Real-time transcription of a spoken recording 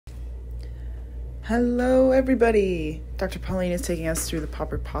Hello everybody! Dr. Pauline is taking us through the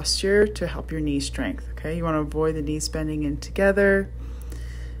proper posture to help your knee strength, okay? You want to avoid the knees bending in together.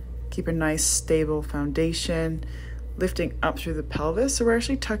 Keep a nice stable foundation, lifting up through the pelvis. So we're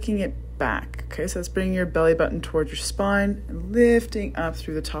actually tucking it back, okay? So that's bringing your belly button towards your spine and lifting up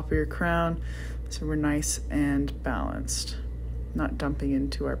through the top of your crown. So we're nice and balanced, not dumping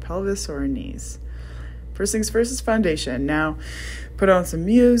into our pelvis or our knees. First things first is foundation. Now, put on some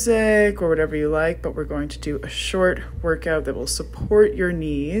music or whatever you like, but we're going to do a short workout that will support your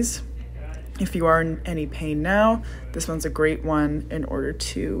knees. If you are in any pain now, this one's a great one in order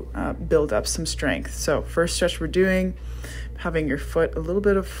to build up some strength. So first stretch we're doing, having your foot a little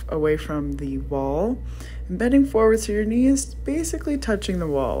bit away from the wall and bending forward so your knee is basically touching the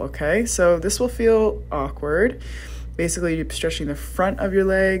wall, okay? So this will feel awkward. Basically, you're stretching the front of your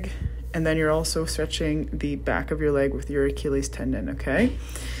leg, and then you're also stretching the back of your leg with your Achilles tendon, okay?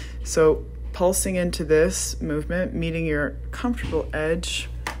 So pulsing into this movement, meeting your comfortable edge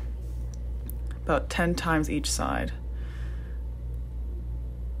about 10 times each side.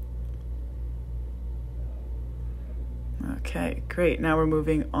 Okay, great. Now we're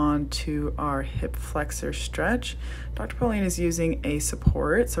moving on to our hip flexor stretch. Dr. Pauline is using a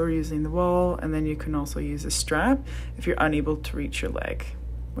support, so we're using the wall, and then you can also use a strap if you're unable to reach your leg.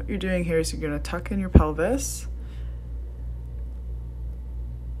 What you're doing here is you're going to tuck in your pelvis,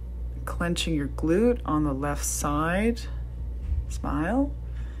 clenching your glute on the left side, smile,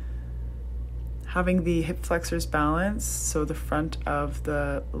 having the hip flexors balanced, so the front of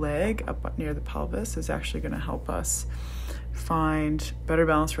the leg up near the pelvis is actually going to help us find better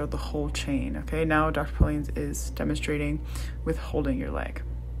balance throughout the whole chain. Okay, now Dr. Pauline is demonstrating with holding your leg.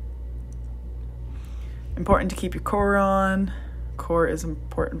 Important to keep your core on. Core is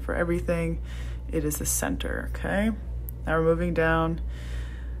important for everything. It is the center, okay? Now we're moving down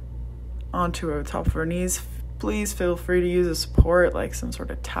onto our top of our knees. Please feel free to use a support like some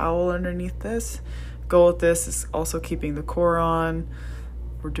sort of towel underneath this. Goal with this is also keeping the core on.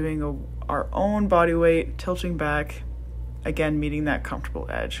 We're doing our own body weight, tilting back, again, meeting that comfortable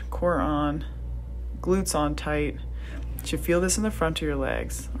edge. Core on, glutes on tight. You should feel this in the front of your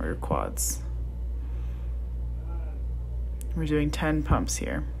legs or your quads. We're doing 10 pumps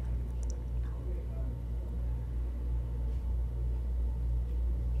here.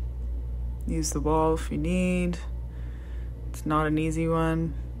 Use the wall if you need. It's not an easy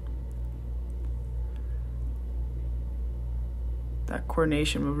one. That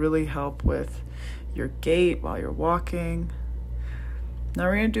coordination will really help with your gait while you're walking. Now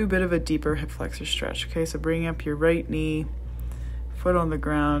we're going to do a bit of a deeper hip flexor stretch. Okay, so bring up your right knee, foot on the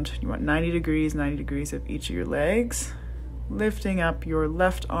ground. You want 90 degrees of each of your legs. Lifting up your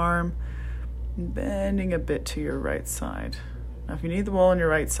left arm, bending a bit to your right side. Now, if you need the wall on your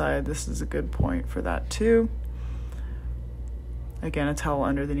right side, this is a good point for that too. Again, a towel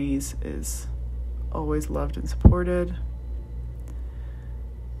under the knees is always loved and supported.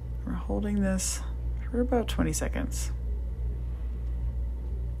 We're holding this for about 20 seconds.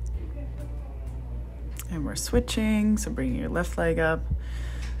 And we're switching, so bringing your left leg up,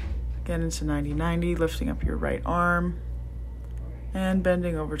 again into 90-90, lifting up your right arm, and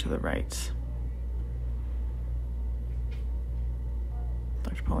bending over to the right.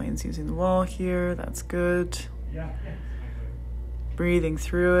 Dr. Pauline's using the wall here, that's good. Breathing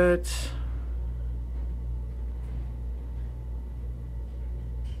through it.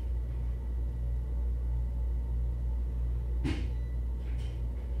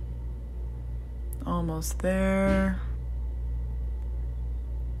 Almost there.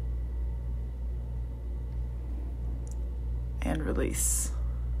 And release.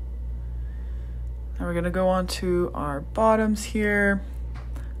 Now we're going to go on to our bottoms here.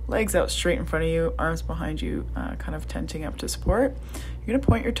 Legs out straight in front of you, arms behind you, kind of tenting up to support. You're going to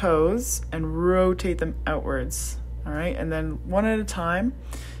point your toes and rotate them outwards. All right, and then one at a time,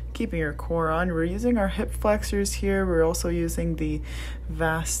 keeping your core on. We're using our hip flexors here. We're also using the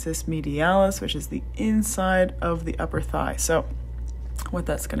vastus medialis, which is the inside of the upper thigh. So what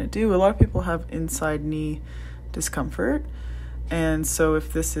that's going to do, a lot of people have inside knee discomfort. And so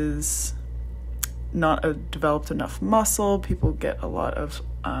if this is not a developed enough muscle, people get a lot of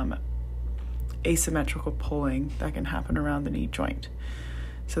asymmetrical pulling that can happen around the knee joint.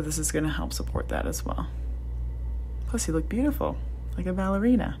 So this is going to help support that as well. Plus you look beautiful, like a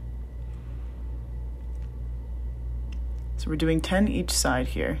ballerina. So we're doing 10 each side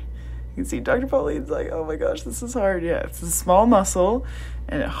here. You can see Dr. Pauline's like, oh my gosh, this is hard. Yeah, it's a small muscle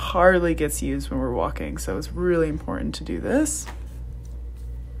and it hardly gets used when we're walking. So it's really important to do this.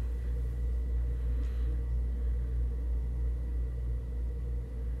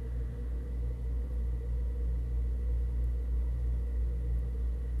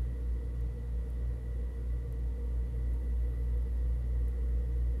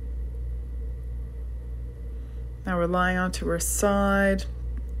 Now we're lying onto our side.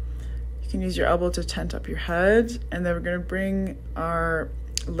 You can use your elbow to tent up your head, and then we're going to bring our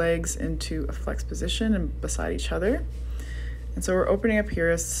legs into a flex position and beside each other. And so we're opening up here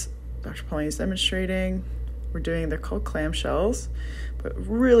as Dr. Pauline is demonstrating. We're doing, they're called clamshells, but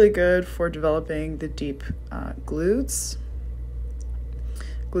really good for developing the deep glutes.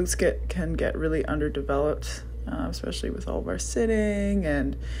 Glutes can get really underdeveloped, especially with all of our sitting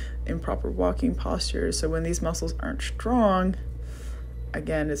and improper walking postures. So when these muscles aren't strong,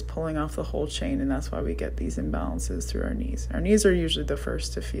 again, it's pulling off the whole chain, and that's why we get these imbalances through our knees. Our knees are usually the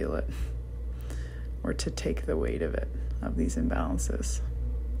first to feel it, or to take the weight of it, of these imbalances.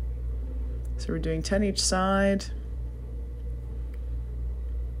 So we're doing 10 each side.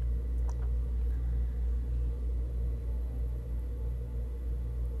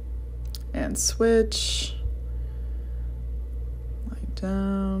 And switch. Lie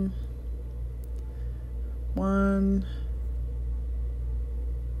down. 1,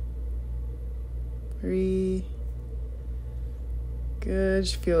 3. Good.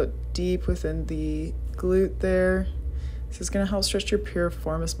 Just feel it deep within the glute there. This is going to help stretch your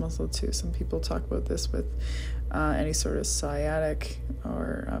piriformis muscle too. Some people talk about this with any sort of sciatic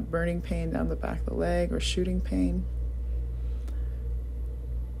or burning pain down the back of the leg or shooting pain.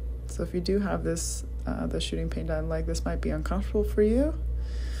 So if you do have this, the shooting pain down the leg, this might be uncomfortable for you.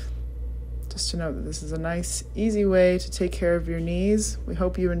 Just to know that this is a nice, easy way to take care of your knees. We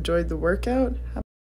hope you enjoyed the workout. Have